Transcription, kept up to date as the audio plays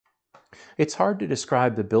It's hard to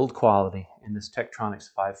describe the build quality in this Tektronix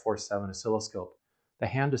 547 oscilloscope. The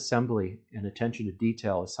hand assembly and attention to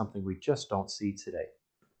detail is something we just don't see today.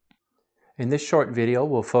 In this short video,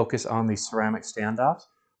 we'll focus on the ceramic standoffs,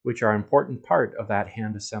 which are an important part of that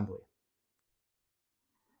hand assembly.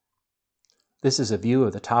 This is a view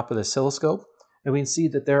of the top of the oscilloscope, and we can see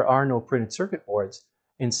that there are no printed circuit boards.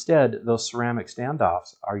 Instead, those ceramic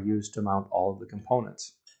standoffs are used to mount all of the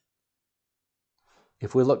components.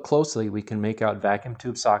 If we look closely, we can make out vacuum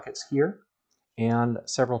tube sockets here, and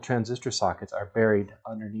several transistor sockets are buried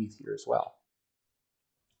underneath here as well.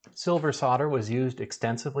 Silver solder was used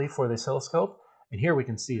extensively for the oscilloscope, and here we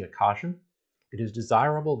can see a caution. It is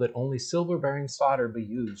desirable that only silver-bearing solder be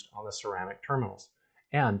used on the ceramic terminals,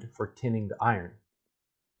 and for tinning the iron.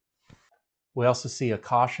 We also see a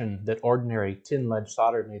caution that ordinary tin-lead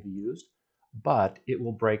solder may be used, but it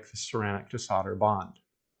will break the ceramic to solder bond.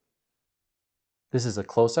 This is a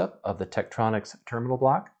close-up of the Tektronix terminal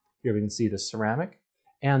block. Here we can see the ceramic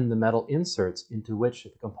and the metal inserts into which the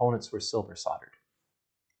components were silver soldered.